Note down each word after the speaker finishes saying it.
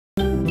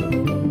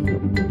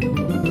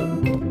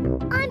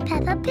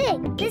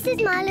This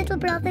is my little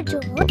brother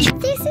George.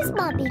 This is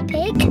Mummy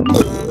Pig.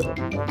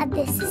 And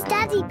this is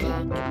Daddy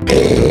Pig.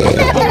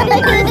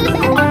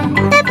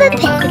 Peppa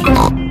Pig.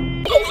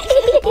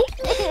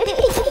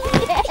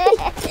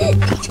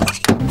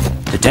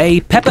 Today,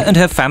 Peppa and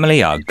her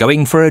family are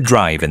going for a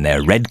drive in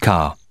their red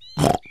car.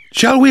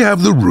 Shall we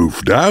have the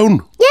roof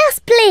down? Yes,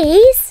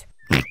 please.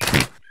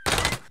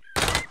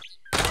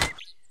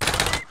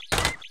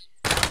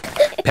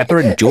 Peppa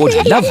and George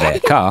love their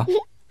car.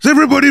 Is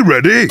everybody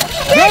ready?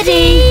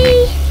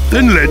 Ready!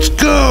 Then let's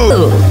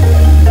go!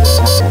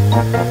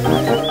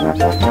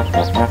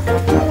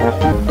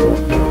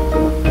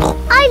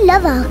 I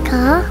love our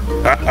car.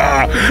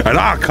 And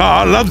our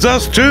car loves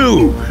us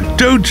too,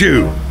 don't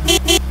you?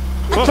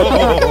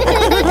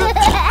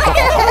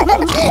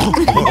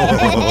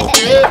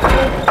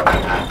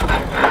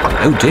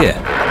 Oh dear,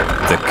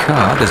 the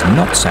car does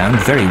not sound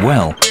very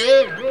well.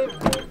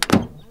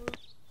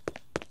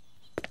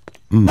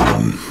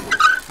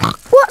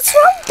 What's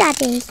wrong,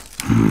 Daddy?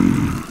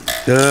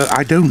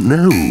 I don't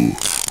know.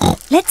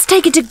 Let's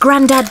take it to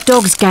Grandad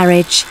Dog's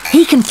garage.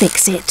 He can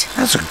fix it.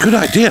 That's a good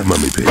idea,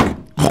 Mummy Pig.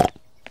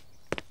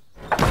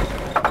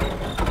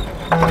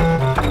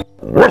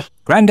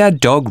 Grandad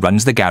Dog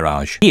runs the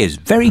garage. He is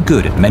very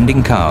good at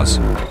mending cars.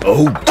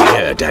 Oh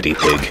dear, Daddy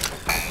Pig.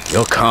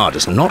 Your car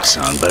does not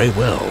sound very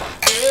well.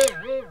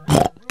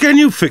 Can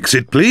you fix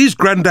it, please,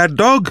 Grandad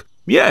Dog?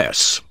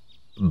 Yes,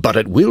 but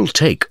it will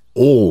take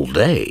all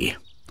day.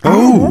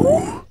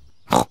 Oh!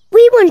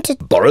 We want to...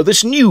 Borrow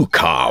this new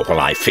car while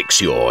I fix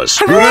yours.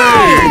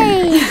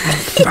 Hooray!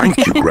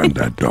 Thank you,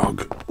 Grandad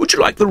Dog. Would you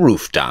like the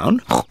roof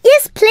down?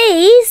 Yes,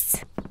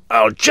 please.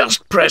 I'll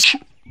just press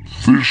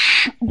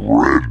This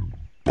red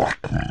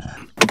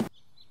button.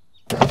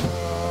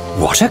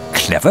 What a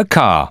clever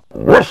car.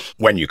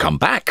 When you come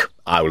back,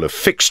 I will have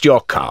fixed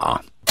your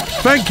car.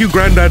 Thank you,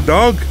 Grandad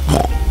Dog.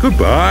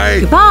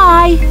 Goodbye.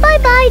 Bye.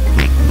 Bye-bye.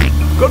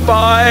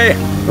 Goodbye.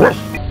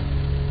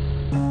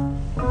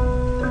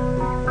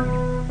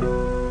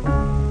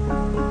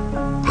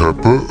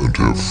 Peppa and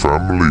her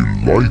family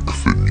like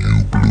the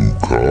new blue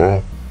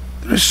car.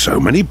 There's so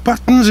many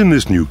buttons in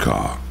this new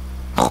car.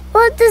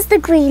 What does the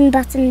green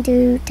button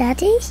do,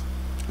 Daddy?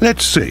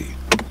 Let's see.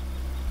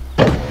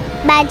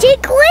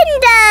 Magic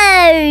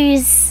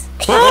windows!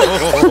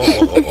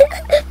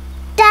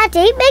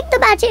 Daddy, make the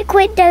magic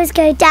windows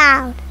go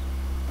down.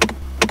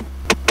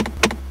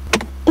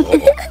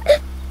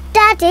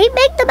 Daddy,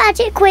 make the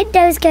magic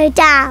windows go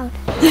down.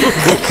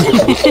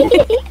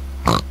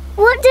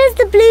 What does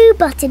the blue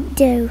button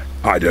do?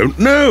 I don't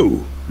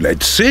know.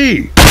 Let's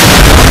see.